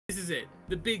This is it.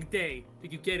 The big day.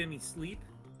 Did you get any sleep?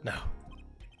 No.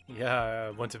 Yeah,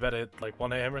 I went to bed at like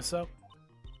 1 a.m. or so.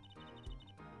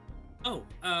 Oh,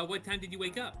 what time did you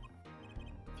wake up?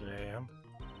 3 a.m.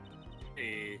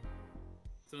 Hey,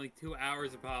 it's only 2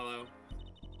 hours, Apollo.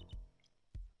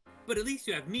 But at least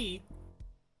you have me.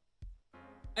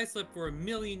 I slept for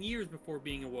 1,000,000 years before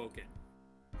being awoken.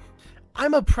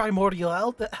 I'm a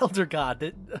primordial elder god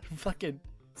that fucking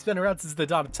has been around since the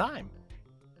dawn of time.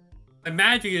 My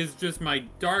magic is just my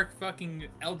dark fucking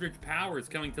eldritch powers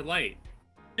coming to light.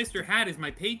 Mr. Hat is my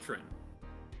patron.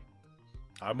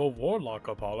 I'm a warlock,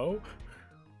 Apollo.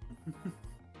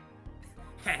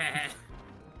 Yeah,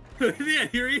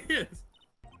 here he is.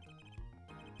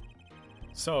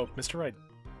 So, Mr. Wright,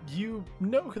 you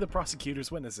know who the prosecutor's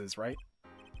witness is, right?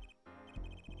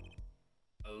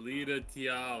 Alita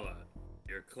Tiala,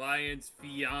 your client's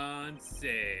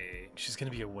fiancée. She's gonna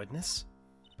be a witness?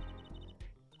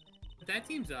 That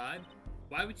seems odd.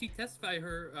 Why would she testify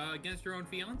her against her own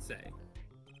fiancé?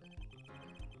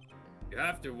 You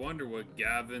have to wonder what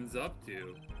Gavin's up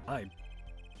to. The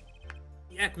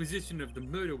acquisition of the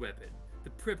murder weapon,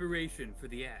 the preparation for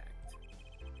the act.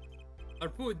 Our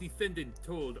poor defendant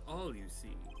told all you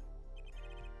see.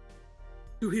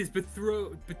 To his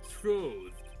betrothed.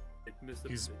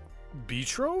 His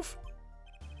betrothed?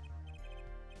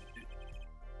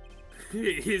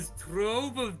 His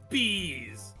trove of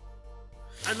bees.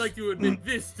 I'd like to admit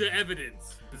this to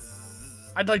evidence.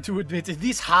 I'd like to admit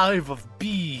this hive of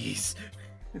bees.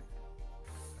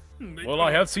 Well,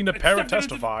 I have seen a parrot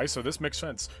testify, so this makes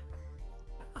sense.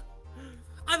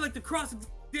 I'd like to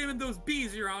cross-examine those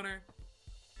bees, Your Honor.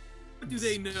 What do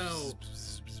they know?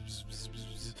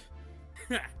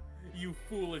 You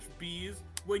foolish bees.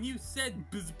 When you said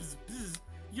bzz, bzz, bzz,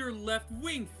 your left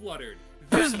wing fluttered.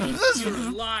 That means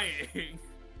you're lying.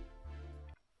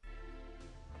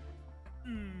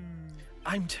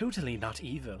 I'm totally not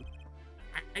evil.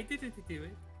 I didn't do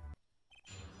it.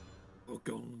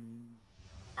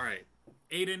 Alright,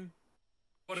 Aiden,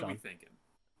 what are we thinking?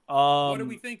 What are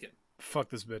we thinking? Fuck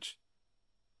this bitch.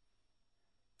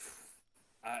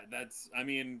 I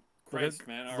mean, Christ,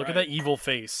 man. Look at that evil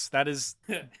face. That is...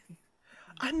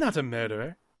 I'm not a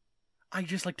murderer. I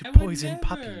just like to I would poison never.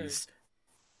 puppies.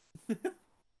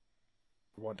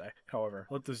 One day, however.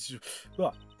 Let this...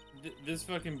 This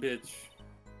fucking bitch.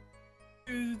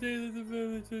 I'm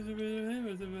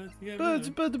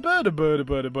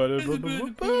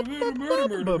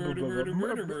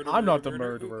not the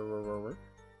murderer.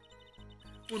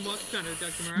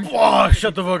 Oh,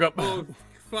 shut the fuck up. Oh,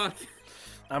 fuck.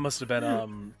 That must have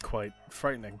been quite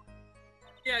frightening.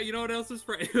 Yeah, you know what else is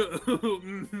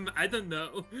frightening? I don't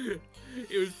know.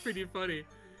 It was pretty funny.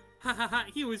 Ha ha ha,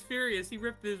 he was furious. He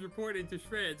ripped his report into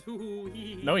shreds.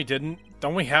 No, he didn't.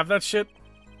 Don't we have that shit?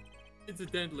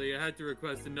 Incidentally, I had to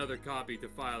request another copy to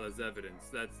file as evidence.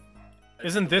 That's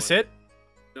Isn't this it?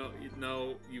 No,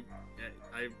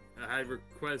 I had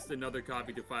request another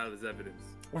copy to file as evidence.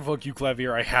 Oh, fuck you,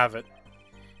 Clavier. I have it.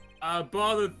 A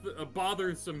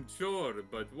bothersome chore,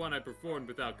 but one I performed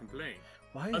without complaint.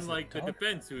 Why is Unlike the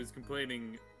defense, who is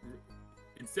complaining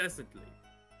incessantly.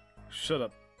 Shut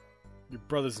up. Your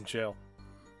brother's in jail.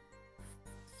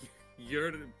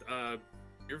 Your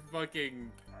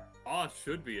fucking boss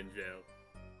should be in jail.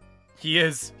 He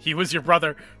is. He was your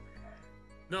brother.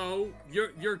 No,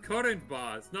 your current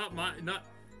boss, not my, not.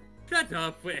 Shut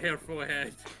up, hair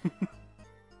forehead. I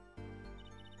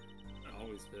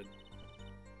always did.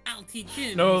 I'll teach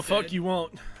him. No, fuck you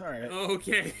won't. Alright.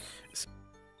 Okay.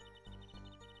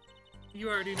 You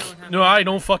already know what happened. No, I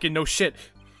don't fucking know shit.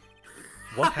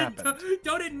 What happened?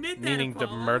 Don't admit that. Meaning the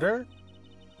Apollo. murder?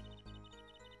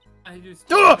 I just.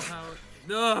 Ugh! How...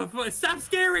 No, stop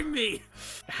scaring me.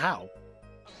 How?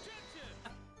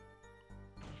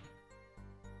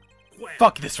 Well,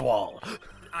 Fuck this wall.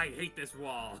 I hate this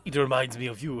wall. It reminds me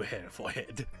of you, hair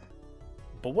forehead.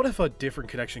 But what if a different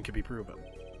connection could be proven?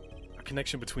 A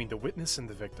connection between the witness and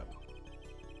the victim.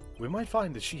 We might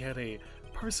find that she had a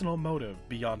personal motive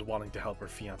beyond wanting to help her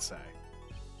fiancé.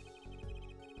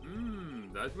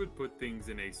 That would put things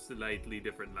in a slightly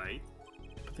different light.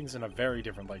 Put things in a very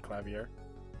different light, Clavier.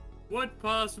 What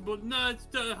possible... No,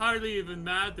 it hardly even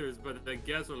matters, but I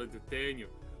guess I'll entertain you.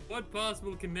 What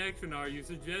possible connection are you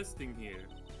suggesting here?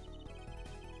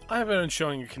 I have evidence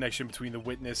showing a connection between the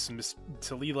witness, Miss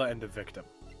Talila, and the victim.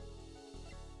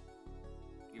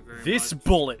 This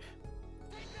bullet!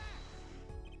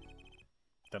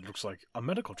 That looks like a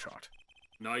medical chart.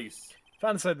 Nice.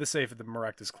 Found inside the safe at the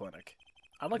Maractus Clinic.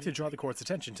 I'd like to draw the court's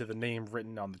attention to the name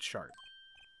written on the chart.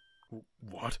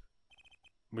 What?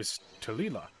 Miss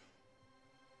Talila?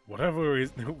 Whatever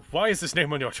is... Why is this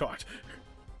name on your chart?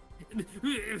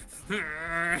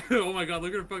 Oh my god,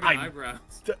 look at her fucking eyebrows.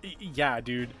 Yeah,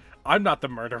 dude. I'm not the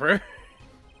murderer.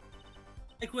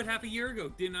 I quit half a year ago,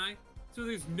 didn't I? So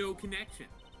there's no connection.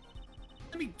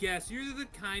 Let me guess, you're the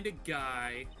kind of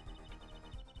guy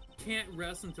can't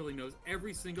rest until he knows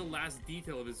every single last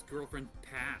detail of his girlfriend's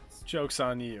past. Joke's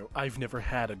on you. I've never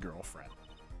had a girlfriend.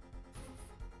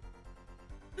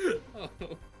 Oh.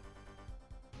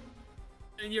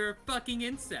 And you're a fucking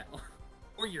incel.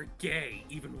 Or you're gay,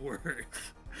 even worse.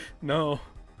 No.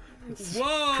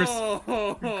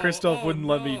 Whoa! Christoph wouldn't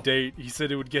let me date. He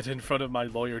said it would get in front of my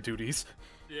lawyer duties.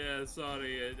 Yeah,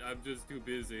 sorry, I'm just too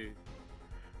busy.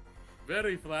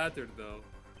 Very flattered, though.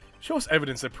 Show us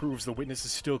evidence that proves the witness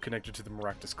is still connected to the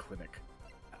Maractus Clinic.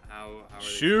 How are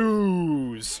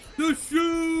shoes! The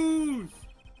shoes!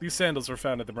 These sandals were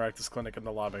found at the Maractus Clinic in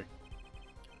the lobby.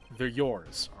 They're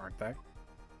yours, aren't they?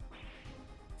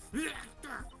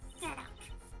 Fuck!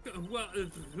 Well,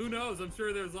 who knows? I'm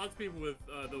sure there's lots of people with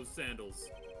those sandals.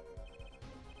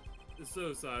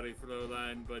 So sorry,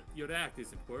 Fräulein, but your act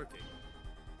isn't working.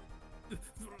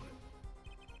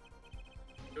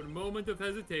 Your moment of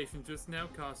hesitation just now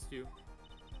cost you.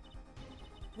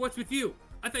 What's with you?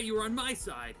 I thought you were on my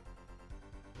side.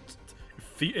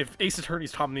 If Ace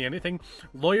Attorney's taught me anything,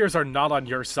 lawyers are not on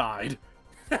your side.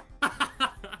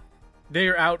 They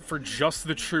are out for just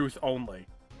the truth only.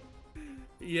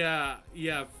 Yeah,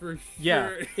 for sure.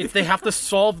 Yeah, if they have to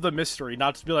solve the mystery,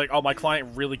 not to be like, oh, my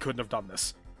client really couldn't have done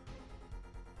this.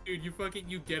 Dude,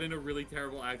 you get in a really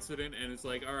terrible accident, and it's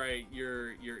like, all right,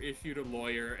 you're issued a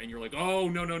lawyer, and you're like, oh,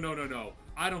 no.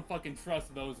 I don't fucking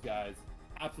trust those guys.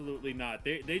 Absolutely not.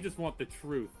 They just want the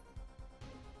truth.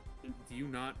 Do you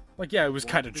not? Like, yeah, it was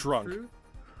kind of drunk. Truth?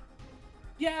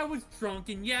 Yeah, I was drunk,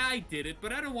 and yeah, I did it,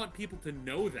 but I don't want people to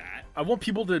know that. I want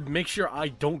people to make sure I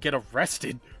don't get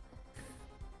arrested.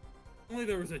 Only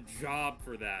there was a job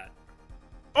for that.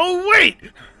 Oh, wait!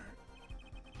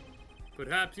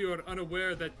 Perhaps you are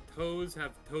unaware that toes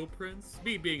have toe prints?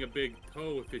 Me being a big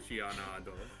toe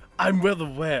aficionado. I'm well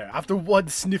aware. After one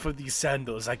sniff of these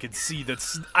sandals, I can see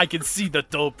the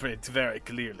toe print very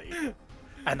clearly.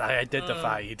 And I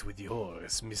identify it with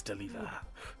yours, Mr. Lever.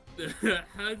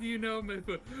 How do you know my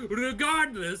foot?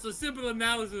 Regardless, a simple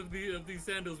analysis of these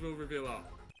sandals will reveal all.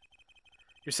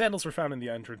 Your sandals were found in the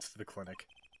entrance to the clinic,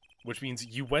 which means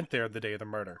you went there the day of the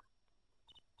murder.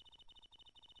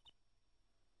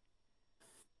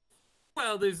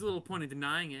 Well, there's a little point in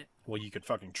denying it. Well, you could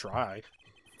fucking try.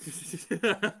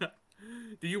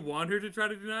 Do you want her to try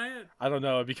to deny it? I don't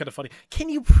know, it'd be kind of funny. Can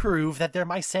you prove that they're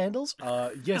my sandals?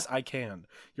 Yes, I can.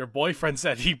 Your boyfriend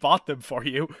said he bought them for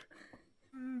you.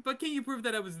 But can you prove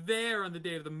that I was there on the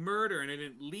day of the murder and I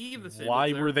didn't leave the sandals?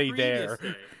 Why were they there?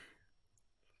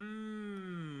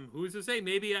 Who's to say?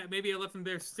 Maybe I left them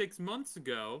there 6 months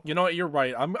ago. You know what? You're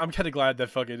right. I'm kind of glad that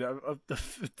fucking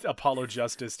Apollo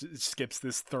Justice skips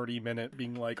this 30-minute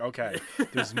being like, okay,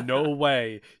 there's no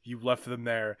way you left them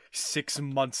there 6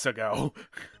 months ago.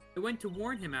 I went to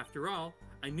warn him after all.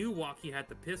 I knew Walkie had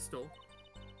the pistol.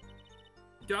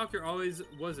 The doctor always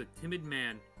was a timid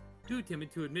man. Too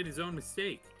timid to admit his own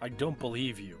mistake. I don't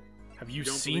believe you. Have you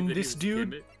seen this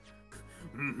dude?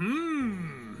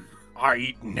 I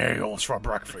eat nails for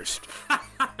breakfast.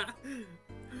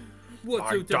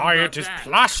 My diet is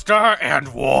plaster and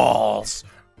walls.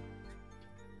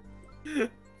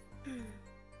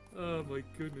 Oh my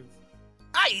goodness.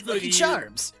 I eat Lucky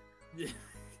Charms. Yeah,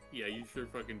 you sure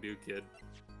fucking do, kid.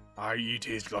 I eat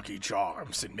his Lucky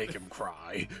Charms and make him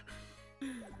cry.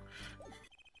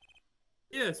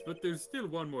 Yes, but there's still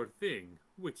one more thing,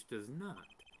 which does not.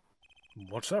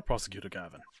 What's that, Prosecutor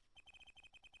Gavin?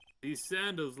 These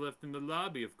sandals left in the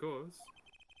lobby, of course.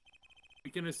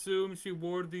 We can assume she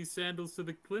wore these sandals to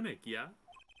the clinic, yeah?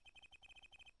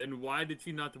 Then why did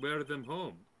she not wear them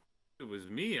home? If it was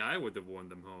me, I would have worn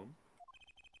them home.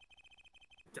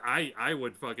 I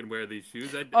would fucking wear these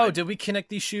shoes. Did we connect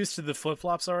these shoes to the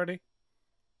flip-flops already?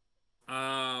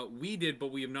 We did,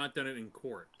 but we have not done it in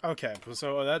court. Okay,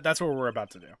 so that's what we're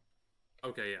about to do.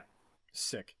 Okay, yeah.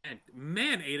 Sick. And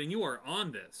man, Aiden, you are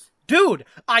on this. Dude,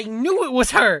 I knew it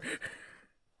was her!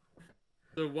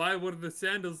 So why were the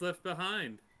sandals left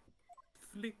behind?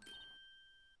 Flick.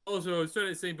 Also, I was trying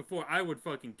to say before, I would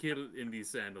fucking kill in these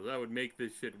sandals. I would make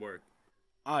this shit work.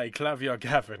 I, Clavier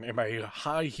Gavin, am a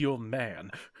high-heel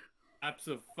man.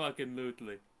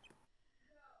 Abso-fucking-lutely.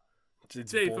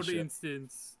 Say, for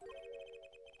instance,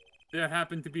 there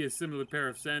happened to be a similar pair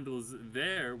of sandals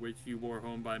there, which you wore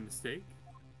home by mistake.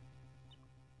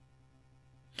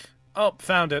 Oh,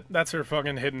 found it. That's her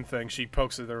fucking hidden thing. She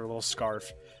pokes at her little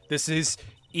scarf. This is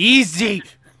easy!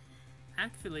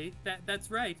 Actually, that's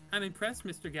right. I'm impressed,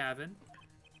 Mr. Gavin.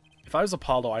 If I was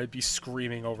Apollo, I'd be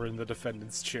screaming over in the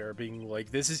defendant's chair, being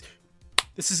like, This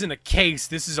isn't a case,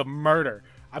 this is a murder.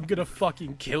 I'm gonna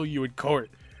fucking kill you in court.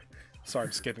 Sorry,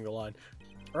 I'm skipping the line.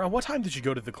 Around what time did you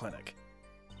go to the clinic?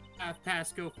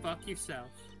 Past, go fuck yourself.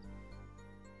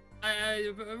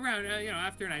 Around,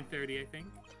 after 9:30, I think.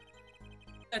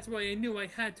 That's why I knew I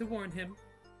had to warn him.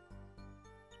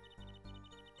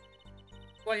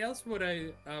 Why else would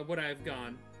I have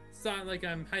gone? It's not like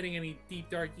I'm hiding any deep,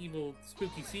 dark, evil,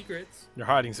 spooky secrets. You're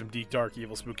hiding some deep, dark,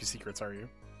 evil, spooky secrets, are you?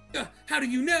 How do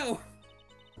you know?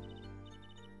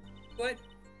 What?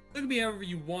 Look at me however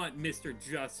you want, Mr.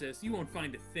 Justice. You won't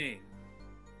find a thing.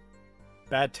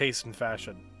 Bad taste in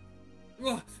fashion.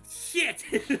 Oh, shit!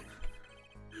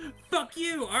 Fuck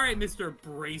you! Alright, Mr.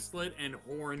 Bracelet and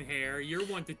Horn Hair. You're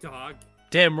one to talk.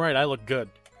 Damn right, I look good.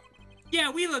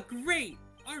 Yeah, we look great!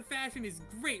 Our fashion is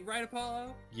great, right,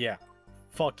 Apollo? Yeah.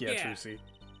 Fuck yeah, Trucy.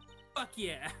 Fuck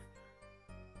yeah.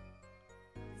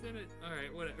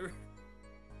 Alright, whatever.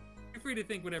 You're free to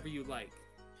think whatever you like.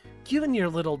 You and your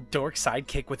little dork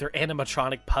sidekick with her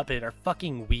animatronic puppet are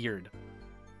fucking weird.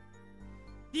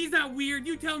 He's not weird,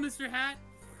 you tell Mr. Hat.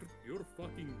 You're a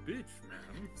fucking bitch,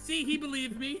 man. See, he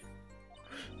believed me.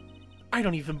 I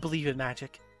don't even believe in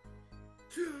magic.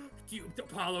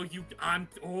 Apollo,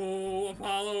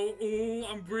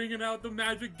 I'm bringing out the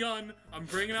magic gun. I'm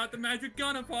bringing out the magic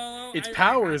gun, Apollo. Its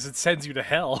power is it sends you to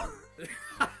hell.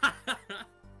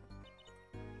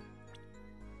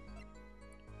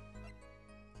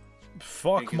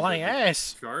 Fuck my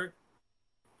ass. Chart.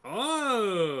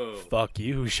 Oh. Fuck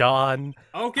you, Sean.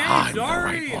 Okay, I'm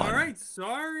sorry. the right one. All right,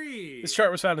 sorry. This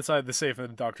chart was found inside the safe in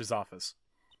the doctor's office.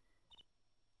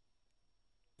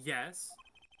 Yes.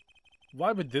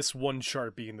 Why would this one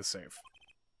chart be in the safe?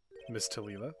 Miss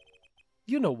Talila?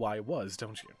 You know why it was,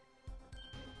 don't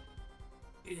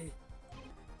you?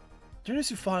 The nurse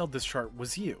who filed this chart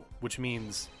was you, which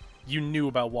means you knew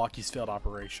about Walkie's failed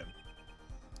operation.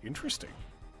 Interesting.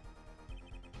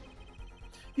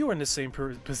 You are in the same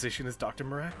position as Dr.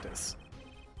 Maractus.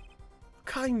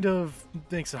 Kind of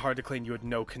makes it hard to claim you had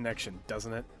no connection,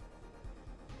 doesn't it?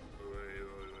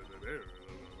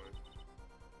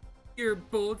 You're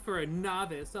bold for a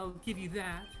novice, I'll give you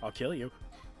that. I'll kill you.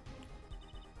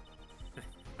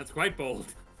 That's quite bold.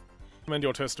 Amend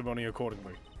your testimony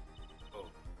accordingly. Oh.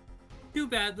 Too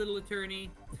bad, little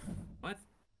attorney. What?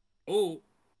 Oh.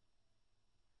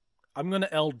 I'm gonna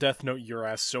L Death Note your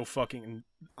ass so fucking...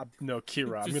 no,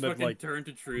 Kira, I'm gonna, like... turn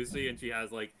to Trucy and she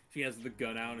has the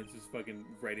gun out and it's just fucking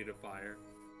ready to fire.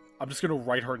 I'm just gonna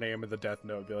write her name in the Death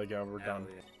Note, be like, yeah, we're done.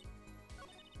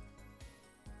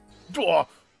 Yeah.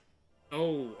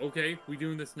 Oh, okay. We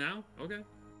doing this now? Okay.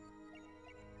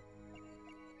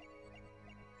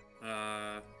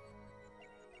 Where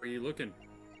are you looking?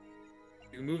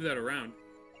 You can move that around.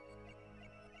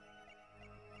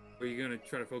 Or are you gonna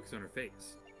try to focus on her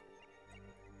face?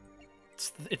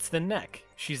 It's the neck.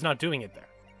 She's not doing it there.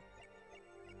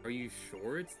 Are you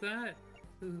sure it's that?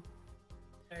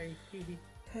 Sorry.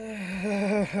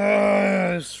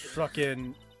 It's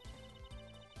fucking...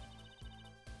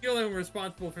 The only one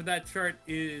responsible for that chart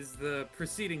is the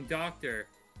preceding doctor,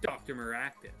 Dr.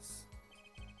 Maractus.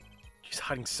 She's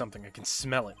hiding something. I can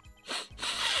smell it.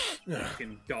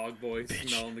 Fucking dog boy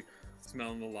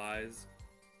smelling the lies.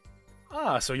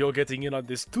 Ah, so you're getting in on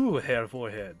this too, Hair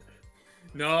Forehead.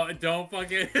 No, don't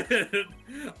fucking...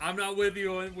 I'm not with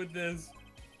you with this.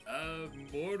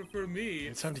 More for me.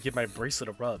 It's time to give my bracelet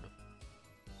a rub.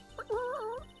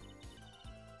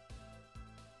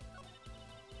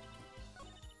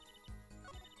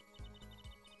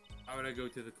 How would I go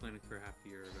to the clinic for half a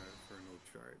year for an old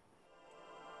chart?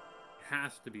 It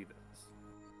has to be this.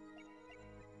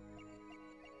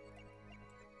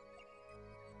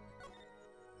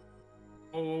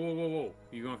 Whoa.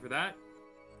 You going for that?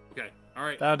 Okay,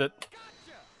 alright. Found it.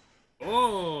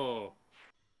 Oh!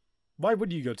 Why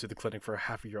would you go to the clinic for a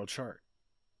half-a-year-old chart?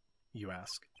 You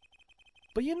ask.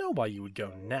 But you know why you would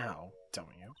go now, don't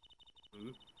you?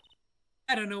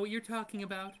 I don't know what you're talking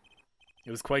about.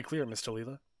 It was quite clear, Miss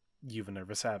Talila. You've a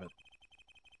nervous habit.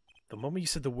 The moment you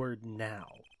said the word now,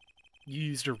 you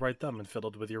used your right thumb and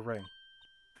fiddled with your ring.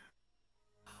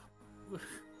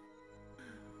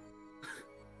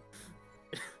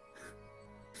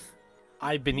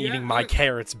 I've been eating my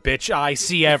carrots, bitch. I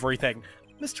see everything.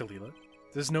 Mr. Leela,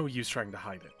 there's no use trying to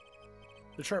hide it.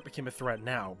 The chart became a threat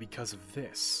now because of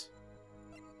this.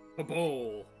 A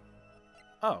bowl.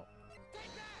 Oh.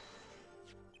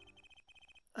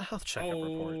 A health checkup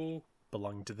report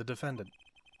belonging to the defendant.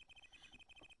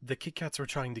 The Kit Kats were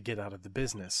trying to get out of the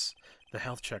business. The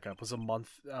health checkup was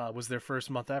was their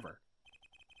first month ever.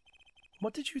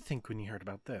 What did you think when you heard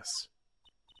about this?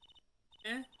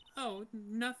 Oh,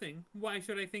 nothing. Why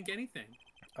should I think anything?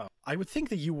 I would think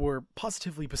that you were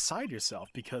positively beside yourself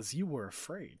because you were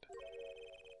afraid.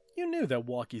 You knew that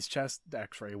Walkie's chest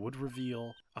x-ray would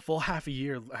reveal a full half a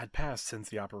year had passed since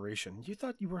the operation. You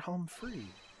thought you were home free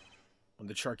when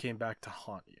the chart came back to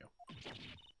haunt you.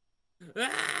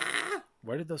 Ah!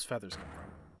 Where did those feathers come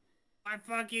from? My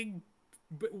fucking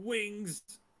wings.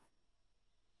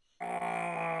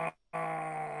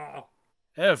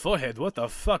 Hey, forehead, what the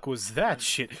fuck was that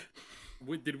shit?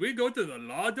 Did we go to the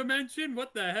law dimension?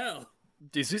 What the hell?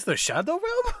 Is this the Shadow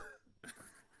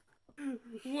Realm?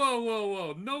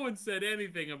 Whoa. No one said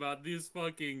anything about this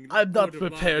fucking... I'm not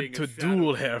prepared to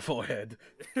duel, hair forehead.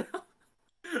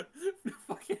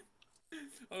 Fucking...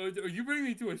 Oh, are you bringing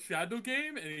me to a shadow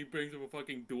game? And he brings up a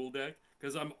fucking duel deck?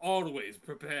 Because I'm always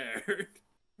prepared.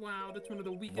 Wow, that's one of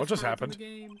the weakest what just cards happened? in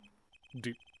the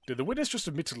game. Did the witness just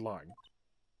admit to lying?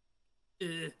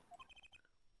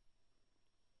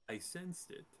 I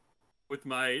sensed it. With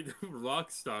my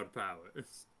rockstar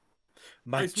powers.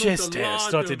 My chest hair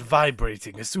started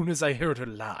vibrating as soon as I heard her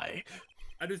lie.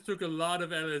 I just took a lot of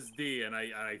LSD and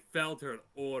I felt her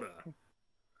aura.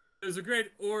 There's a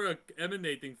great aura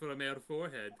emanating from her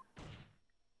forehead.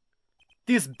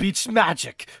 This bitch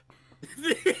magic!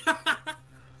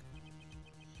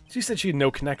 She said she had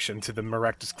no connection to the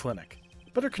Maractus Clinic,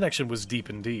 but her connection was deep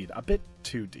indeed, a bit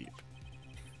too deep.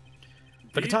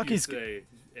 The Kataki's...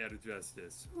 out of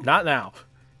justice. Not now.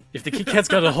 If the Kit Kat's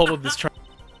got a hold of this trial...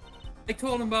 I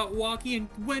told him about Walkie and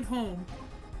went home.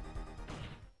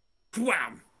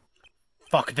 Wham!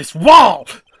 Fuck this wall!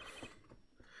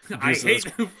 I hate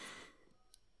him.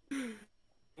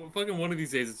 Well, fucking one of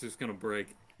these days it's just gonna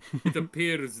break. It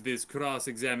appears this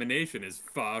cross-examination is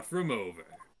far from over.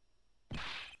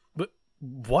 But...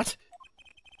 what?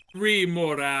 3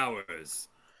 more hours.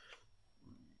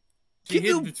 She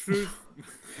hid the truth.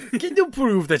 Can you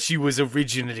prove that she was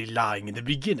originally lying in the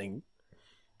beginning?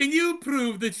 Can you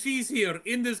prove that she's here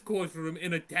in this courtroom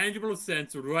in a tangible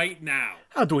sense right now?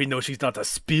 How do we know she's not a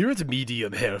spirit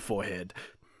medium, hair forehead?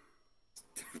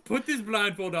 Put this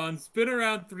blindfold on, spin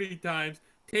around 3 times,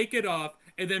 take it off,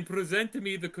 and then present to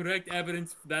me the correct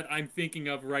evidence that I'm thinking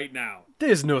of right now.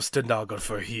 There's no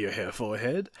stenographer here, hair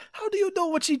forehead. How do you know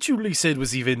what she truly said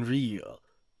was even real?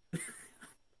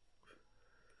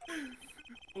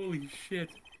 Holy shit.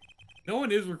 No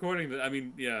one is recording that. I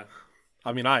mean, yeah.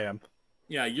 I mean, I am.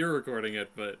 Yeah, you're recording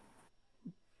it, but...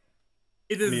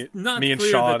 It is not me and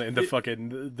clear Sean that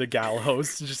and the gal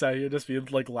host just out here just being,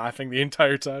 like, laughing the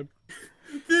entire time.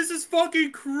 This is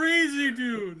fucking crazy,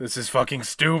 dude! This is fucking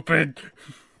stupid!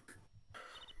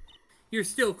 You're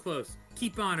still close.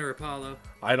 Keep on her, Apollo.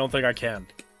 I don't think I can.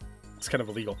 It's kind of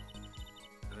illegal.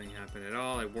 Nothing happened at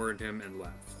all. I warned him and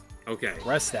left. Okay.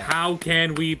 Rest that. How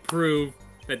can we prove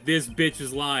that this bitch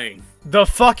is lying? The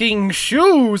fucking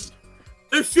shoes!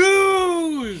 The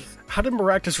shoes! How did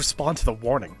Maractus respond to the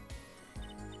warning?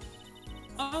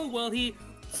 Oh, well, he...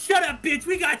 Shut up, bitch!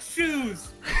 We got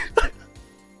shoes!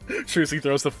 Seriously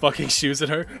throws the fucking shoes at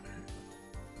her.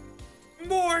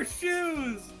 More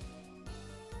shoes!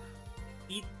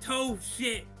 Eat toe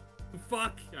shit!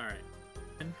 Fuck. Alright.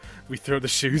 We throw the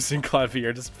shoes and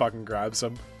Clavier just fucking grabs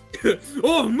them.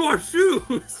 Oh, more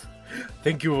shoes!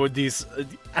 Thank you for this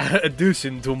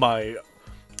addition to my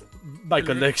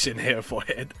collection, hair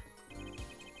forehead.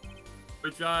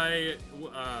 Which I,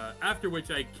 after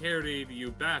which I carried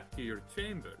you back to your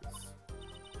chambers.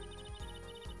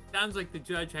 Sounds like the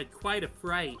judge had quite a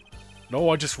fright. No,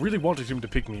 I just really wanted him to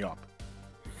pick me up.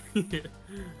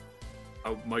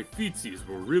 My feetsies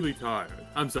were really tired.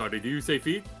 I'm sorry, did you say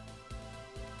feet?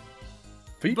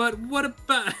 Feet? But what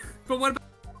about...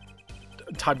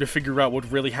 Time to figure out what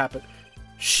really happened.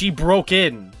 She broke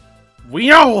in. We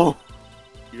know!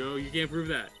 You know, you can't prove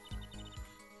that.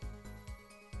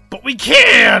 But we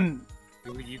can!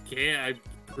 You can't.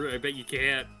 I bet you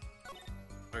can't.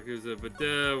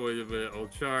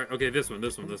 Old chart. Okay, this one.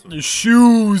 The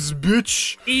shoes,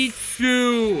 bitch! Eat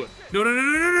shoe!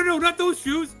 No, not those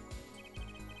shoes!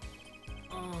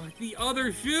 Oh, the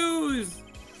other shoes!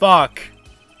 Fuck.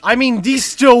 I mean, these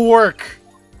still work.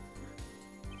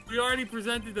 We already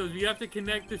presented those. We have to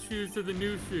connect the shoes to the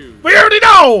new shoes. We already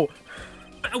know!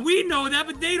 We know that,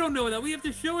 but they don't know that. We have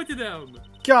to show it to them.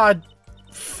 God,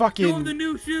 fucking... Show them the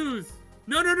new shoes.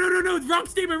 No. Wrong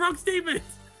statement.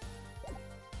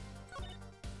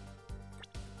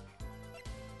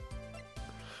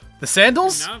 The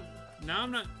sandals? Now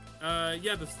I'm not...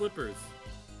 yeah, the slippers.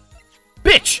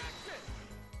 Bitch!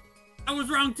 I was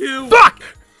wrong, too! Fuck!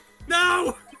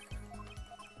 No!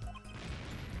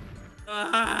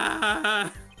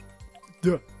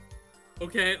 Duh.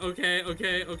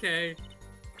 Okay.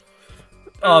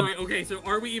 Wait, okay, so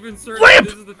are we even certain Lamp!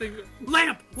 this is the thing?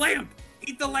 Lamp! Lamp!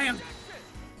 Eat the lamp!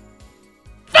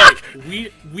 Fuck!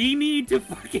 We need to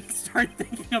fucking start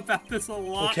thinking about this a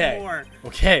lot more.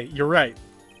 Okay, you're right.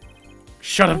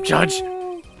 Shut up, Judge.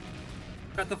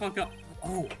 Shut the fuck up.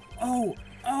 Oh!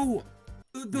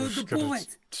 The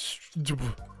bullet!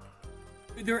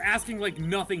 They're asking like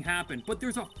nothing happened, but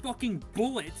there's a fucking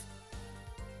bullet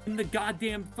in the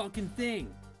goddamn fucking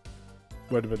thing.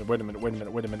 Wait a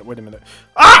minute.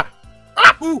 Ah!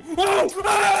 Ooh!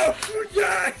 Oh!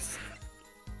 Yes!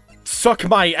 Suck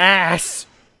my ass!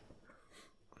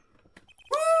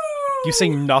 Woo! You say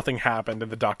nothing happened in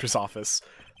the doctor's office.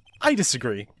 I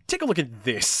disagree. Take a look at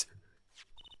this.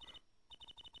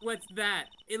 What's that?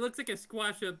 It looks like a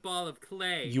squash up ball of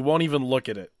clay. You won't even look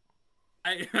at it.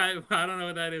 I don't know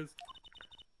what that is.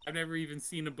 I've never even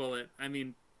seen a bullet. I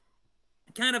mean,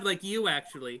 kind of like you,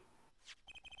 actually.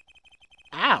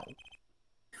 Ow.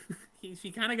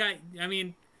 She kind of got, I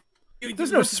mean...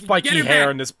 There's no spiky hair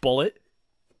in this bullet.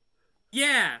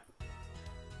 Yeah.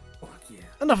 Fuck yeah.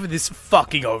 Enough of this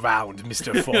fucking around,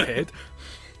 Mr. Forehead.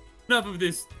 Enough of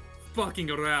this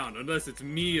fucking around, unless it's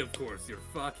me, of course, you're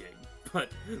fucking. But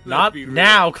not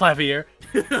now, Clavier.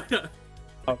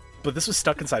 Oh, but this was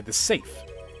stuck inside the safe.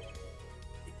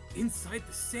 Inside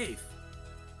the safe?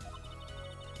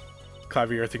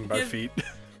 Clavier thinking about feet.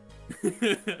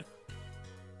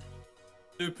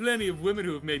 There are plenty of women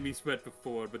who have made me sweat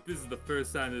before, but this is the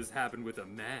first time this has happened with a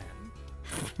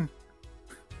man.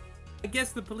 I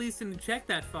guess the police didn't check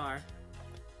that far.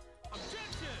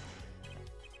 Objection!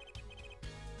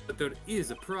 But there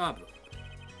is a problem.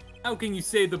 How can you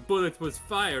say the bullet was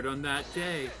fired on that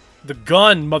day? The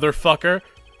gun, motherfucker!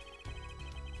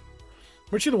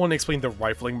 Weren't you the one that explained the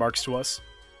rifling marks to us?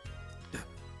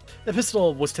 The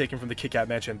pistol was taken from the Kit-Kat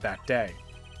mansion that day.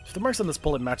 If the marks on this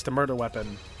bullet match the murder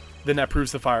weapon, then that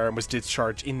proves the firearm was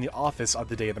discharged in the office on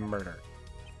the day of the murder.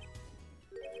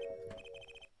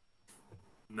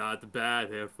 Not bad,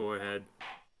 hair forehead.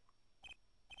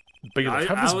 But you'll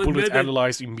have this bullet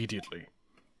analyzed immediately.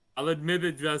 I'll admit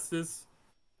it, Justice.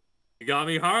 You got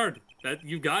me hard. That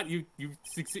you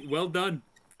succeed. Well done.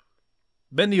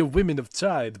 Many women have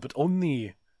tried, but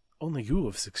only you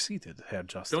have succeeded, Herr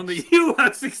Justice. Only you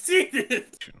have succeeded.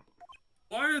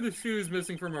 Why are the shoes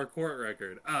missing from our court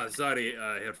record? Sorry,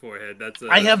 head forehead. That's.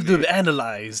 I have them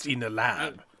analyzed in a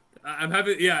lab. I'm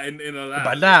having, yeah, in a lab.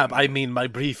 By lab, I mean my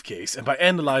briefcase, and by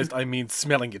analyzed, I mean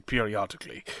smelling it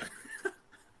periodically.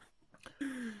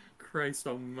 Christ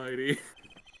almighty.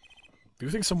 Do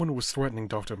you think someone was threatening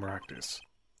Dr. Maractus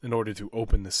in order to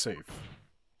open the safe?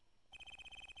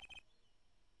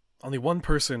 Only one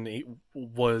person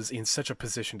was in such a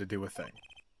position to do a thing.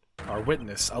 Our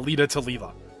witness, Alida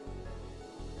Talila.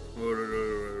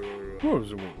 Order!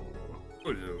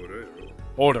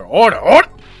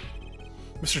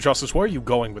 Mr. Justice, where are you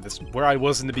going with this? Where I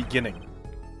was in the beginning.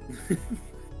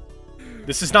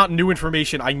 This is not new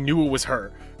information. I knew it was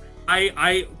her.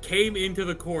 I came into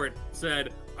the court,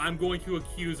 said, I'm going to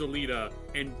accuse Alida,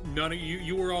 and none of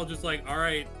you were all just like,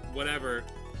 alright, whatever.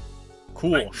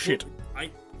 Cool, shit.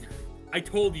 I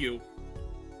told you.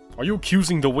 Are you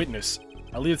accusing the witness?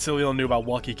 Alida Talila knew about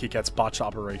Walkie Kit-Kat's botched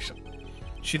operation.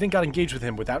 She then got engaged with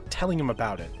him without telling him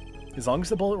about it. As long as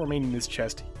the bullet remained in his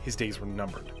chest, his days were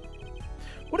numbered.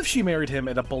 What if she married him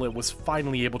and a bullet was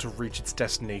finally able to reach its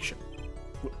destination?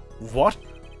 What?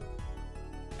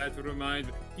 That's what reminds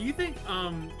me. Do you think,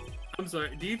 I'm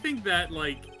sorry, do you think that,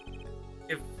 like,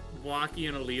 if Walkie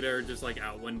and Alida are just, like,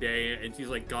 out one day and she's,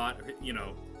 like,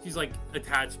 she's, like,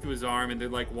 attached to his arm and they're,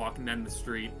 like, walking down the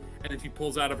street, and then she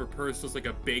pulls out of her purse just, like,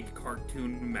 a big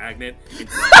cartoon magnet and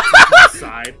sticks it to the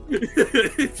side?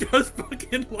 Just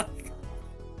fucking, like...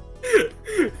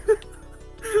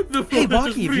 Hey,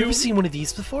 Walkie, have you ever seen one of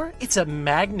these before? It's a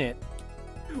magnet.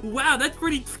 Wow, that's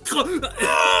pretty...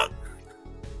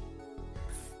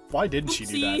 Why didn't she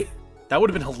do that? That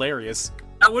would have been hilarious.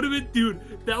 That would have been,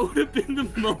 dude, that would have been the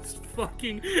most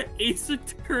fucking Ace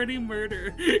Attorney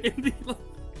murder in the...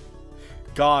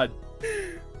 God.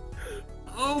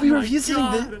 Oh we were my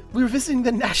God. We were visiting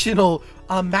the National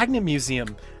Magnet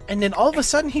Museum, and then all of a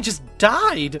sudden he just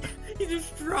died. He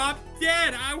just dropped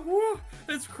dead.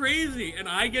 That's crazy. And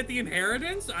I get the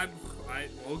inheritance?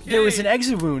 Okay. There was an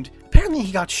exit wound. Apparently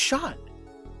he got shot.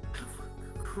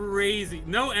 Crazy.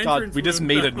 No entrance. God, we just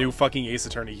made a new fucking Ace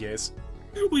Attorney case.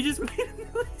 We just made a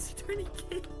new Ace Attorney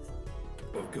case.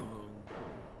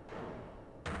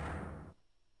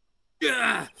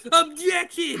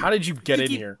 Objection! How did you get in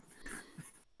here?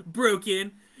 Broke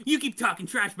in. You keep talking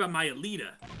trash about my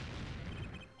Alida.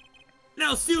 And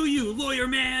I'll sue you, lawyer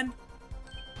man.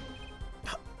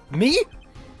 Me?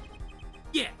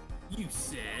 Yeah, you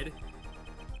said.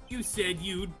 You said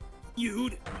you'd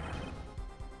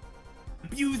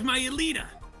abuse my Alita.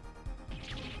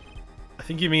 I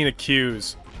think you mean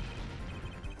accuse.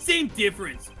 Same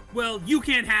difference. Well, you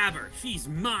can't have her. She's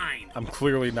mine. I'm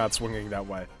clearly not swinging that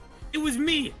way. It was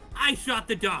me. I shot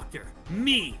the doctor.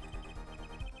 Me.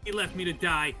 He left me to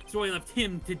die, so I left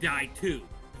him to die too.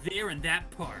 There in that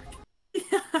park.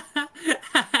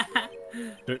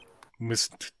 Miss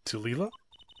Talila?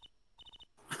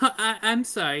 I'm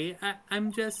sorry.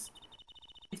 I'm just...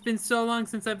 It's been so long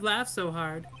since I've laughed so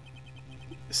hard.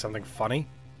 Is something funny?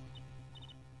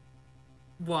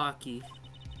 Walkie.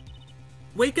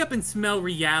 Wake up and smell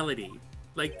reality.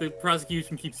 Like the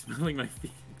prosecution keeps smelling my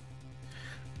feet.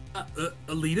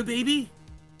 Alita, baby?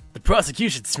 The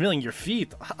prosecution's smelling your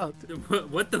feet.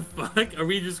 What the fuck? Are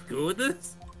we just cool with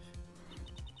this?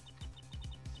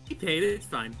 He paid it, it's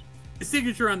fine. The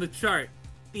signature on the chart.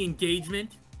 The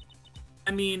engagement.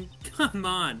 I mean, come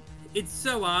on. It's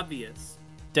so obvious.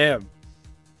 Damn.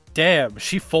 Damn,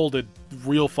 she folded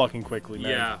real fucking quickly,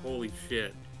 man. Yeah, holy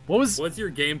shit. What's your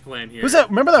game plan here? Was that?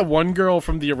 Remember that one girl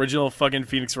from the original fucking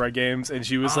Phoenix Wright games, and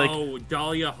she was like, "Oh,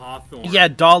 Dahlia Hawthorne." Yeah,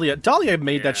 Dahlia. Dahlia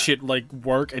made that shit like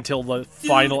work until the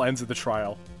final ends of the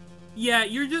trial. Yeah,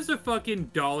 you're just a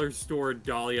fucking dollar store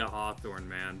Dahlia Hawthorne,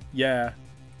 man. Yeah.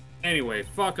 Anyway,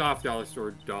 fuck off, dollar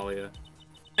store Dahlia.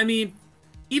 I mean,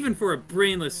 even for a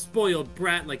brainless, spoiled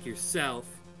brat like yourself,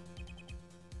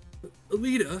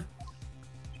 Alita.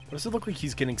 Why does it look like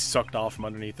he's getting sucked off from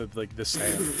underneath of, like, the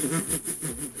sand?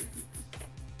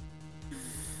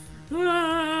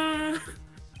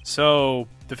 So,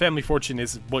 the family fortune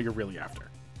is what you're really after.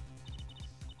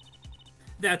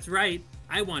 That's right.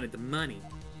 I wanted the money.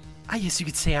 I guess you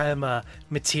could say I'm a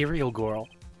material girl.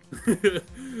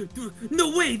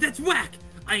 No way, that's whack!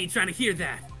 I ain't trying to hear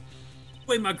that.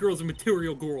 Way my girl's a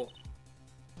material girl.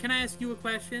 Can I ask you a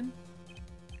question?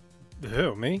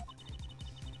 Who, me?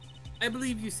 I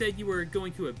believe you said you were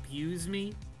going to abuse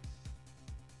me.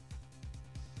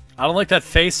 I don't like that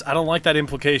face. I don't like that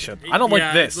implication. I don't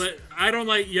like this. I don't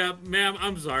like... Yeah, ma'am,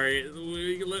 I'm sorry.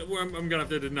 I'm gonna have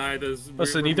to deny this.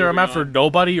 Listen, either I'm after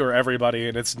nobody or everybody,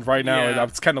 and it's right now, Yeah.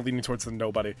 it's kind of leaning towards the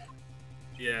nobody.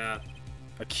 Yeah.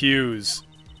 Accuse.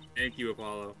 Thank you,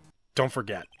 Apollo. Don't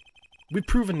forget. We've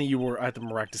proven that you were at the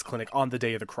Maractus Clinic on the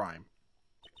day of the crime.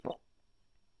 Fuck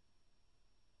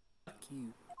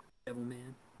you, devil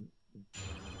man.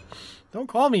 Don't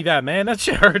call me that, man. That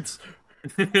shit hurts.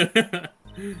 And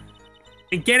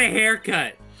get a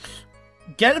haircut.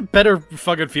 Get a better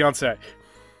fucking fiance.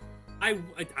 I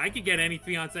could get any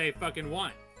fiance I fucking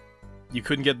want. You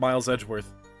couldn't get Miles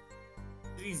Edgeworth.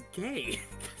 He's gay.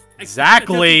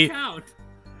 Exactly. That doesn't count.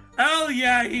 Hell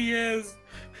yeah, he is.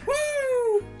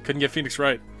 Woo! Couldn't get Phoenix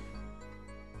Wright.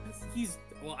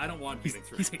 Well, I don't want Phoenix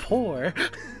Wright. He's poor.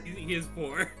 He is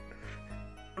poor. What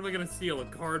am I gonna steal? A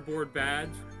cardboard badge?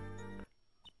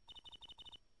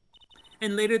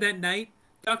 And later that night,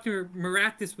 Dr.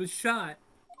 Maractus was shot.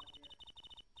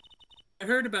 I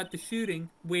heard about the shooting,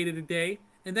 waited a day,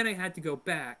 and then I had to go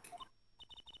back.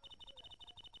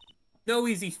 No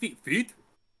easy feet?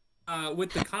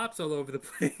 With the cops all over the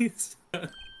place.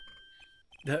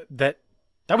 That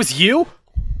was you?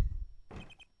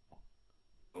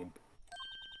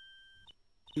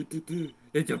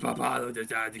 It's a papa.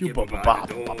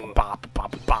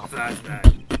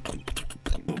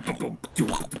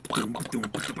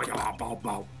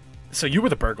 So you were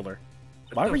the burglar.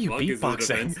 Why were you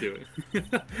beatboxing?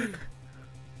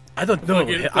 I don't know.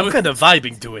 I'm kind of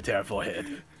vibing to it,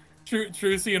 Airforehead.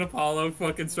 Trucy and Apollo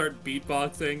fucking start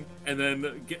beatboxing, and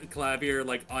then Clavier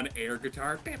like on air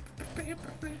guitar.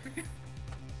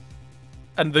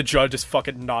 And the judge is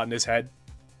fucking nodding his head.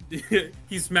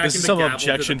 He's smacking This is the some gavel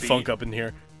objection to the funk beat. up in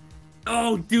here.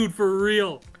 Oh, dude, for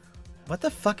real. What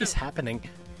the fuck is happening?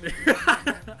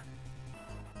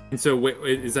 And so, wait,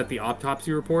 is that the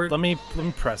autopsy report? Let me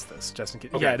press this just in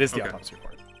case. Okay, Yeah, it is the autopsy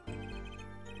report.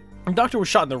 The doctor was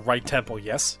shot in the right temple.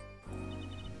 Yes.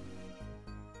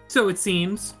 So it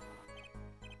seems.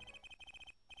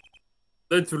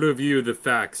 Let's review the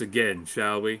facts again,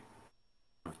 shall we?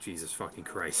 Oh, Jesus fucking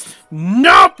Christ.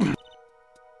 Nope!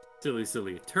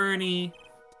 Silly attorney.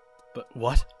 But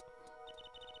what?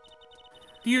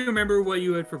 Do you remember what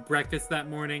you had for breakfast that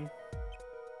morning?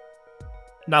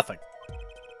 Nothing.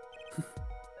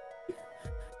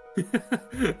 Do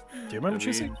you remember,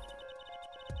 Tracy?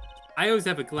 I always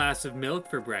have a glass of milk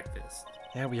for breakfast.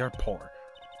 Yeah, we are poor.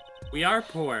 We are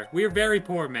poor. We are very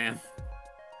poor, man.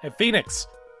 Hey, Phoenix!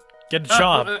 Get a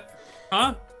job.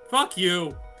 Huh? Fuck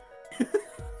you.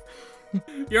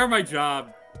 You're my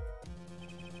job.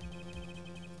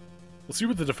 We'll see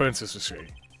what the defense is to say.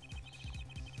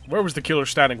 Where was the killer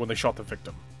standing when they shot the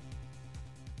victim?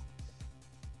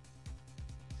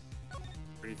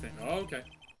 What do you think? Oh, okay.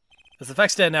 As the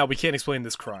facts stand now, we can't explain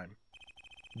this crime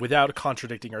without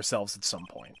contradicting ourselves at some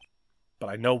point. But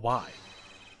I know why.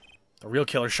 The real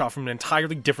killer shot from an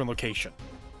entirely different location.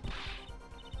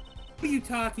 What are you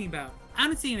talking about? I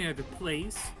don't see any other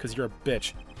place. Because you're a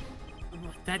bitch.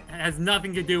 That has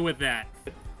nothing to do with that.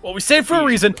 Well, we saved for a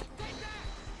reason.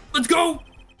 Let's go!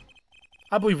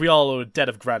 I believe we all owe a debt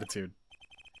of gratitude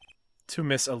to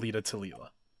Miss Alita Talila.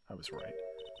 I was right.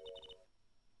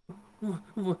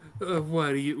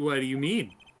 What do you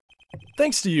mean?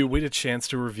 Thanks to you, we had a chance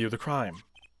to review the crime.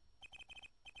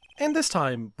 And this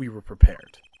time, we were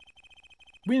prepared.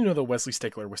 We knew that Wesley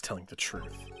Stickler was telling the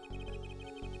truth.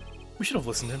 We should have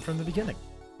listened to him from the beginning.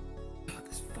 God,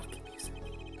 this fucking music.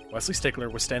 Wesley Stickler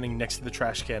was standing next to the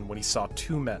trash can when he saw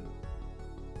two men.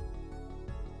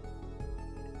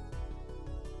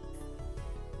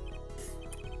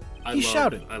 He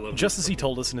shouted, just as he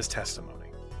told us in his testimony.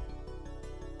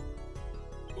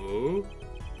 Oh?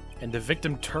 And the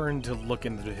victim turned to look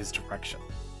into his direction.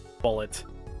 Bullet.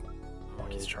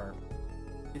 Lucky's charm.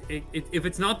 If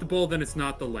it's not the bull, then it's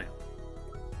not the lamp.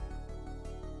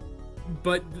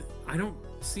 But I don't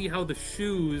see how the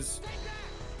shoes...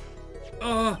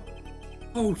 Oh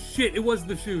shit, it was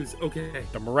the shoes. Okay.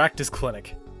 The Maractus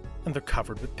Clinic. And they're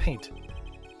covered with paint.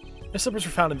 Their slippers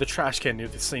were found in the trash can near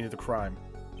the scene of the crime.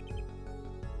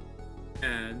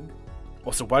 And?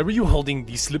 Also, why were you holding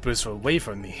these slippers away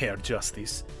from me, Herr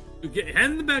Justice?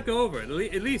 Hand them back over, at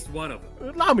least one of them.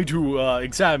 Allow me to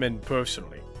examine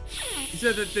personally. You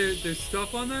said that there's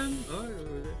stuff on them? Oh,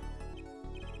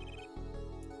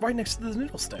 right next to the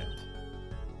noodle stand.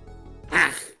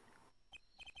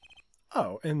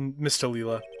 Oh, and Miss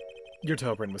Talila, your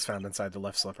toe print was found inside the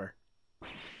left slipper.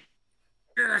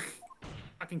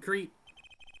 Fucking creep.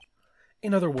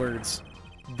 In other words,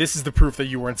 this is the proof that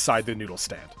you were inside the noodle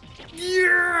stand.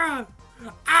 Yeah!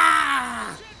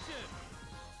 Ah!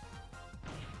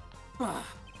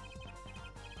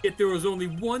 Yet there was only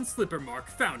one slipper mark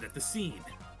found at the scene.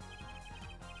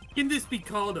 Can this be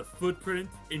called a footprint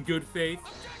in good faith?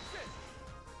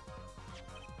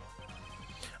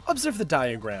 Observe the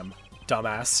diagram,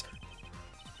 dumbass.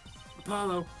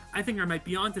 Apollo, I think I might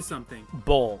be onto something.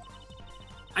 Bull.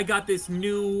 I got this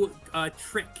new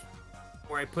trick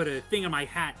where I put a thing on my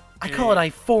hat. I call it I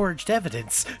forged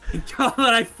evidence.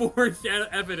 I forged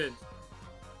evidence.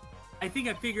 I think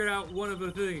I figured out one of the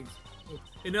things.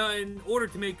 In order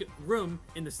to make room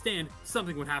in the stand,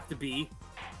 something would have to be...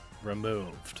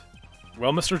 removed.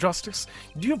 Well, Mr. Justice,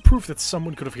 do you have proof that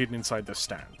someone could have hidden inside the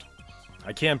stand?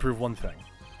 I can prove one thing.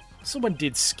 Someone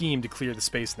did scheme to clear the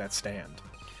space in that stand.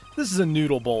 This is a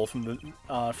noodle bowl from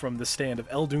the stand of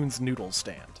Eldoon's Noodle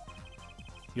Stand.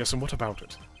 Yes, and what about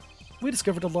it? We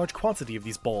discovered a large quantity of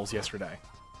these bowls yesterday.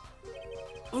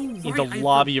 Oh, right. In the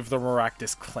lobby of the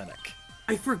Maractus Clinic.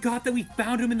 I forgot that we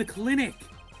found him in the clinic.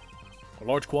 A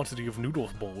large quantity of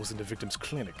noodle bowls in the victim's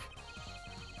clinic.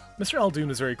 Mr. Eldoon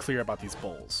is very clear about these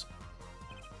bowls.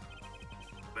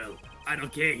 Well, I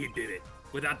don't care who did it.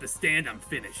 Without the stand, I'm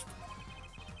finished.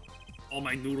 All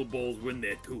my noodle bowls were in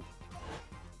there, too.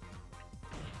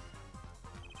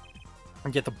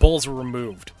 And yet the bowls were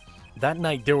removed. That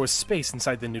night, there was space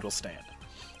inside the noodle stand.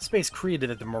 Space created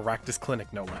at the Maractus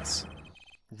Clinic, no less.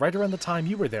 Right around the time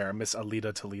you were there, Miss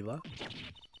Alita Talila.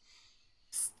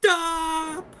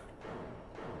 Stop!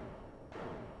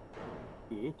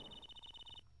 Ooh.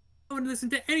 I want to listen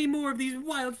to any more of these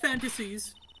wild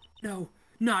fantasies. No,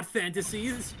 not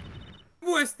fantasies.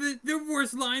 Worse, they're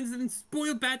worse lines than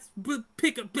spoiled bats,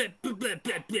 pick up, bleh, bleh, bleh,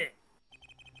 bleh, bleh.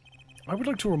 I would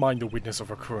like to remind the witness of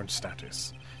her current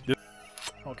status.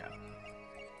 Okay.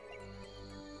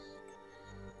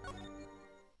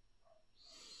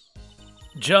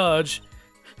 Judge,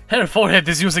 her forehead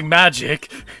is using magic.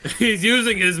 He's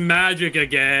using his magic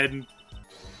again.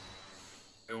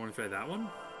 I want to try that one.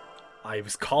 I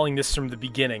was calling this from the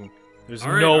beginning. There's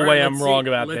no way I'm wrong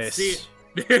about this. See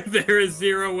there is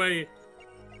zero way.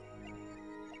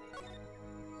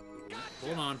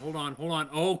 Hold on.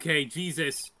 Okay,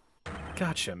 Jesus.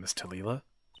 Gotcha, Miss Talila.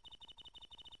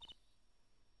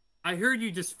 I heard you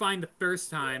just fine the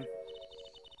first time.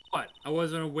 What? I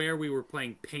wasn't aware we were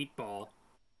playing paintball.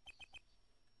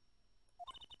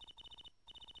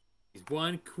 He's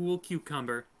one cool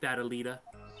cucumber, that Alita.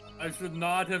 I should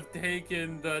not have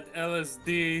taken that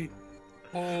LSD.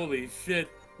 Holy shit.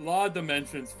 Law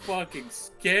dimension's fucking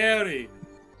scary.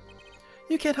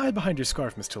 You can't hide behind your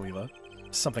scarf, Miss Talila.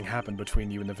 Something happened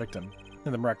between you and the victim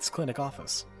in the Maractus Clinic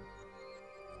office.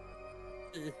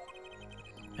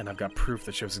 And I've got proof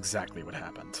that shows exactly what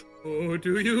happened. Oh,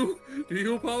 do you? Do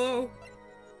you, Apollo?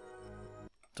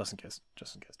 Just in case.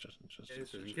 Just in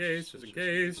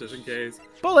case.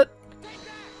 Bullet!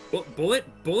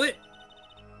 Bullet?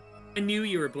 I knew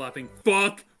you were bluffing.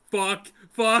 Fuck!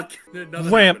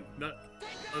 Nothing Lamp! happened.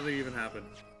 Nothing even happened.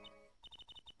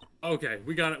 Okay,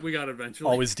 we got it eventually.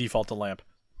 Always default to lamp.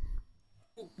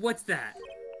 What's that?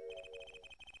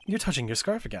 You're touching your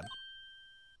scarf again.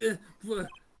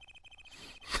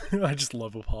 I just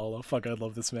love Apollo. Fuck, I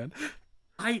love this man.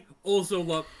 I also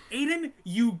love... Aiden,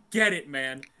 you get it,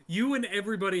 man. You and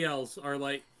everybody else are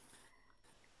like...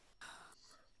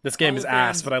 This game is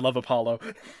ass, but I love Apollo.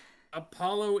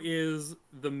 Apollo is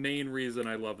the main reason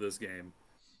I love this game.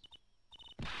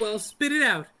 Well, spit it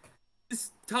out.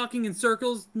 This talking in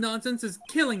circles nonsense is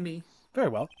killing me. Very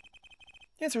well.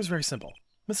 The answer is very simple.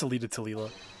 Miss Alita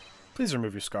Talila, please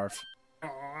remove your scarf.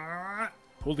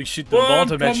 Holy shit, the ball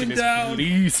dimension is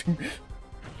bleeding.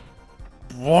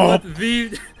 What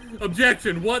the...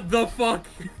 Objection, what the fuck?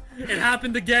 It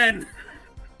happened again.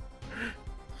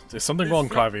 There's something wrong,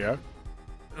 Clavier.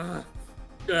 I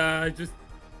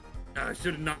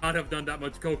should not have done that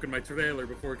much coke in my trailer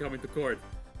before coming to court.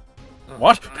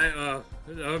 What? I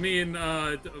mean,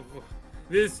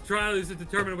 this trial is to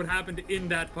determine what happened in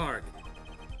that park.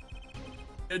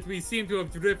 And we seem to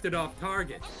have drifted off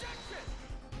target.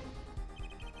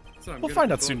 So we'll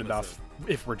find out soon enough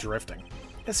if we're drifting.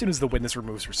 As soon as the witness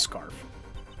removes her scarf.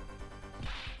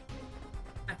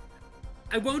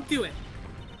 I won't do it.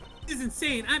 This is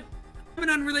insane. I'm an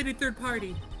unrelated third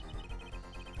party.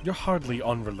 You're hardly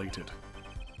unrelated.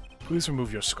 Please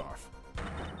remove your scarf.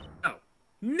 No.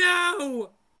 No!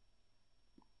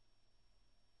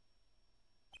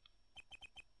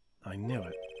 I knew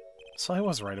it. So I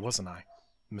was right, wasn't I,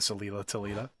 Miss Alila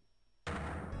Talita?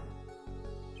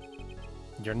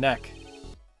 Your neck.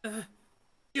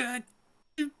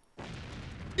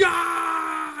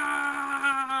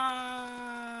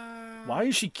 Why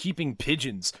is she keeping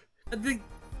pigeons?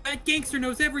 That gangster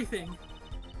knows everything.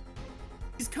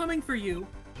 He's coming for you.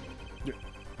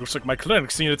 Looks like my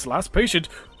clinic's seen its last patient.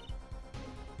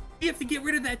 We have to get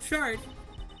rid of that chart.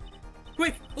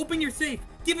 Quick, open your safe.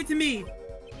 Give it to me.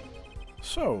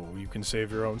 So, you can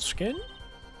save your own skin?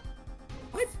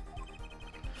 What?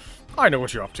 I know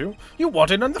what you're up to. You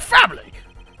want in on the family.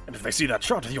 And if they see that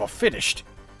chart, you're finished.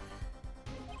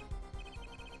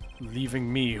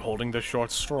 Leaving me holding the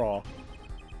short straw.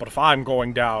 But if I'm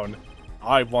going down,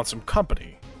 I want some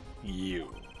company.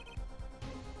 You.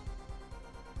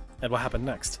 And what happened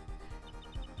next?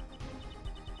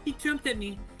 He jumped at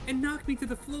me and knocked me to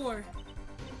the floor.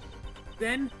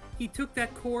 Then he took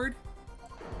that cord.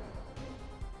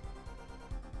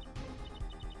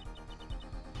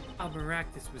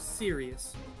 Alvaractus was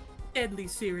serious. Deadly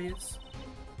serious.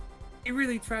 He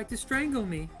really tried to strangle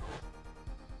me.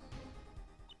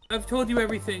 I've told you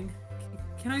everything.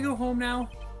 Can I go home now?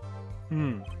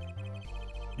 You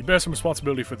bear some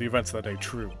responsibility for the events that day,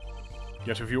 true.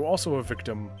 Yet if you're also a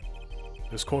victim,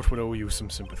 this court would owe you some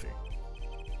sympathy.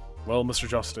 Well, Mr.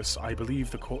 Justice, I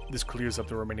believe this clears up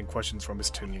the remaining questions from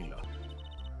Miss Talila.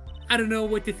 I don't know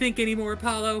what to think anymore,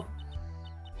 Apollo.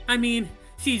 I mean,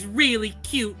 she's really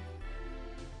cute.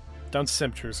 Don't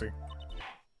simp, Trucy.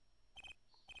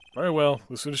 Very well,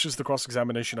 this finishes the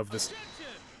cross-examination of this...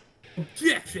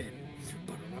 Objection!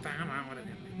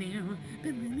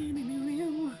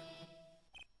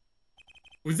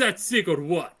 Was that sick or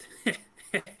what?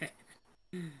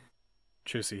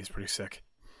 Trucy, he's pretty sick.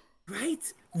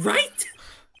 Right? Right?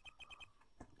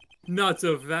 Not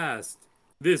so fast.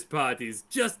 This party's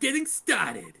just getting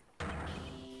started.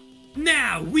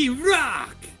 Now we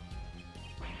rock!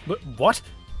 But what?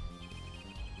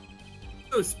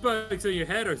 Those spikes on your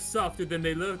head are softer than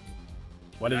they look.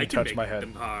 Why did you touch my head?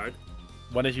 Them hard.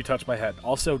 Why did you touch my head?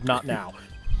 Also, not now.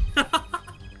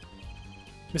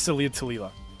 Miss Alita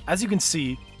Talila, as you can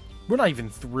see, we're not even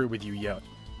through with you yet.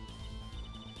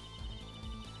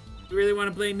 You really want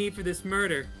to blame me for this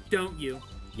murder, don't you?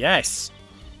 Yes.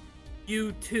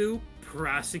 You too,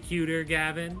 Prosecutor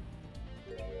Gavin?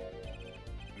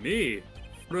 Me?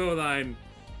 Fräulein,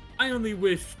 I only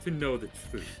wish to know the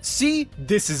truth. See?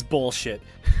 This is bullshit.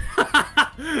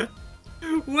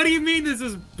 What do you mean this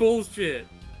is bullshit?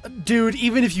 Dude,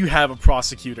 even if you have a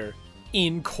prosecutor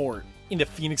in court in the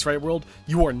Phoenix Wright world,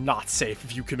 you are not safe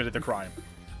if you committed the crime.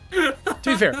 To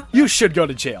be fair, you should go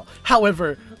to jail.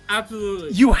 However,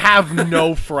 absolutely, you have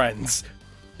no friends.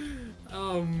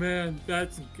 Oh man,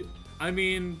 that's good. I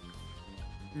mean,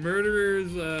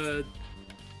 murderers, you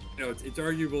know, it's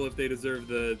arguable if they deserve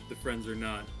the friends or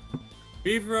not.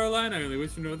 Me, Fräulein, I only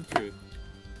wish to know the truth.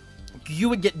 You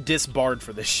would get disbarred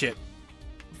for this shit.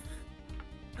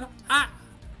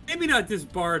 maybe not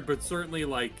disbarred, but certainly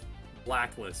like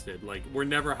blacklisted. Like we're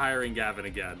never hiring Gavin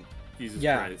again. Jesus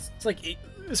Christ. It's like,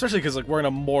 especially because like we're in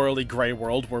a morally gray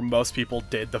world where most people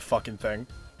did the fucking thing.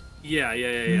 Yeah.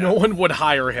 No one would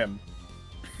hire him,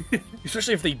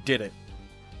 especially if they did it.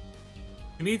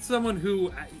 We need someone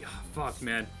who, fuck,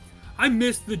 man. I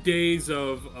miss the days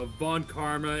of Von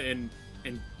Karma and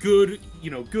good,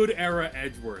 good era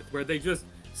Edgeworth, where they just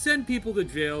send people to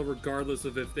jail regardless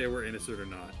of if they were innocent or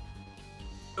not.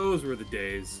 Those were the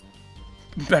days.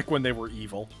 Back when they were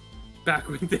evil. Back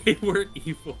when they were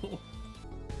evil.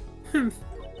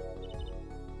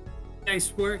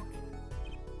 Nice work.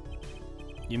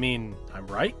 You mean I'm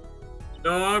right?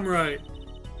 No, I'm right.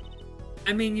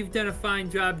 I mean, you've done a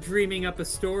fine job dreaming up a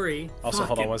story. Also,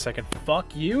 hold on 1 second.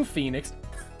 Fuck you, Phoenix.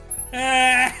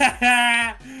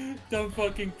 Dumb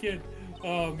fucking kid.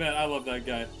 Oh, man, I love that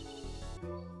guy.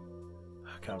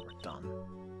 Okay, we're done.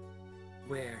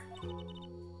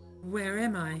 Where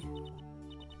am I?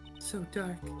 So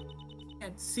dark.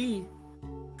 Can't see.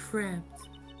 Cramped.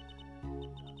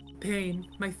 Pain.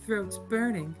 My throat's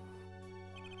burning.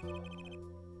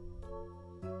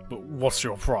 But what's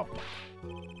your problem?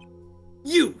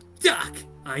 You, Doc!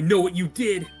 I know what you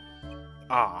did!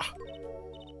 Ah.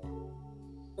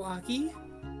 Blocky?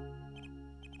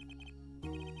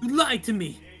 You lied to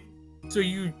me! So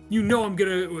you know I'm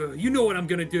gonna, you know what I'm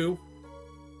gonna do.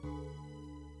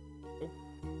 Oh.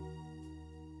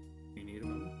 You need a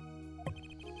moment?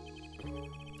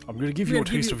 I'm gonna give you a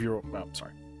taste of your... Oh,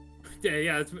 sorry.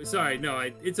 Yeah, sorry, no,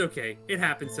 it's okay. It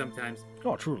happens sometimes.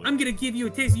 Oh, truly. I'm gonna give you a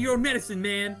taste of your own medicine,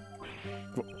 man!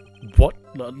 What?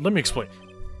 Let me explain.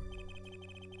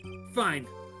 Fine,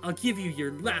 I'll give you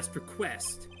your last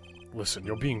request. Listen,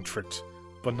 you're being tricked,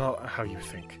 but not how you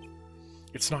think.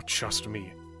 It's not just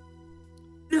me.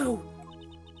 No!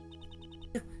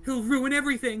 He'll ruin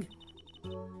everything!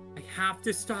 I have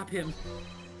to stop him.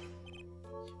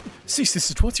 Cease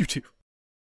this at once, you two.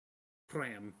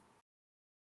 Cram.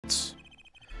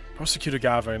 Prosecutor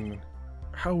Gavin,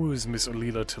 how is Miss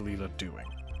Alila Talila doing?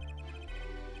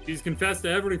 She's confessed to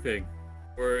everything.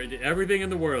 Or everything in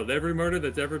the world, every murder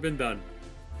that's ever been done.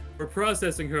 We're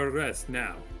processing her arrest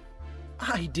now.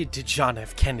 I did to John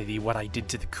F. Kennedy what I did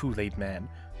to the Kool-Aid Man.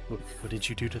 What did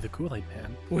you do to the Kool-Aid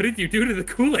Man? What did you do to the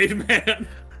Kool-Aid Man?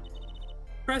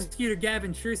 Prosecutor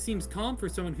Gavin sure seems calm for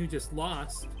someone who just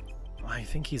lost. I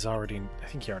think he already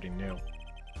knew.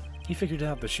 He figured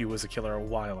out that she was a killer a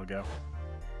while ago.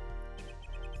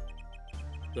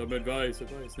 Some advice.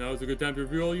 Now's a good time to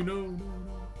reveal all you know. No.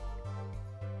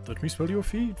 Let me spell your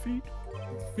feet. Feet.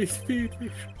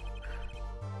 Everything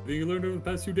you learned over the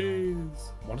past 2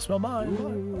 days. Want to smell mine?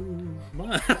 Ooh,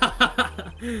 mine.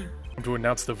 I'm to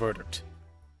announce the verdict.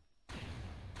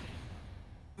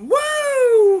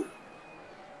 Woo!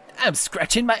 I'm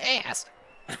scratching my ass.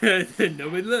 No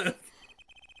one look.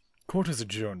 Court is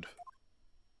adjourned.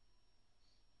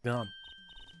 Gone.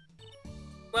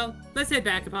 Well, let's head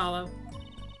back, Apollo.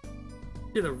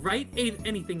 To the right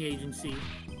anything agency.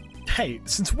 Hey,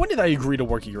 since when did I agree to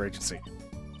work at your agency?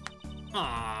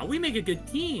 Aw, we make a good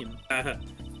team.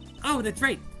 Oh, that's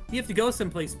right. We have to go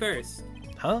someplace first.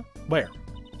 Huh? Where?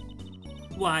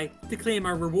 Why, to claim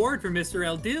our reward for Mr.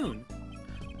 Eldoon.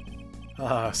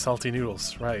 Ah, salty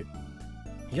noodles, right.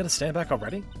 You gotta stand back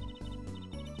already?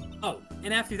 Oh,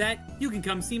 and after that, you can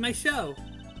come see my show.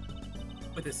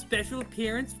 With a special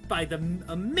appearance by the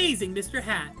amazing Mr.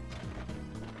 Hat.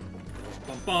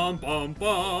 Bum bum bum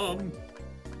bum.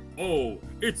 Oh,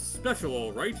 it's special,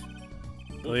 all right.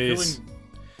 Please.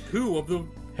 Killing 2 of the...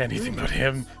 Anything but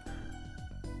him.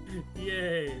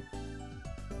 Yay.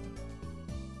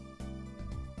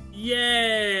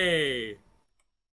 Yay!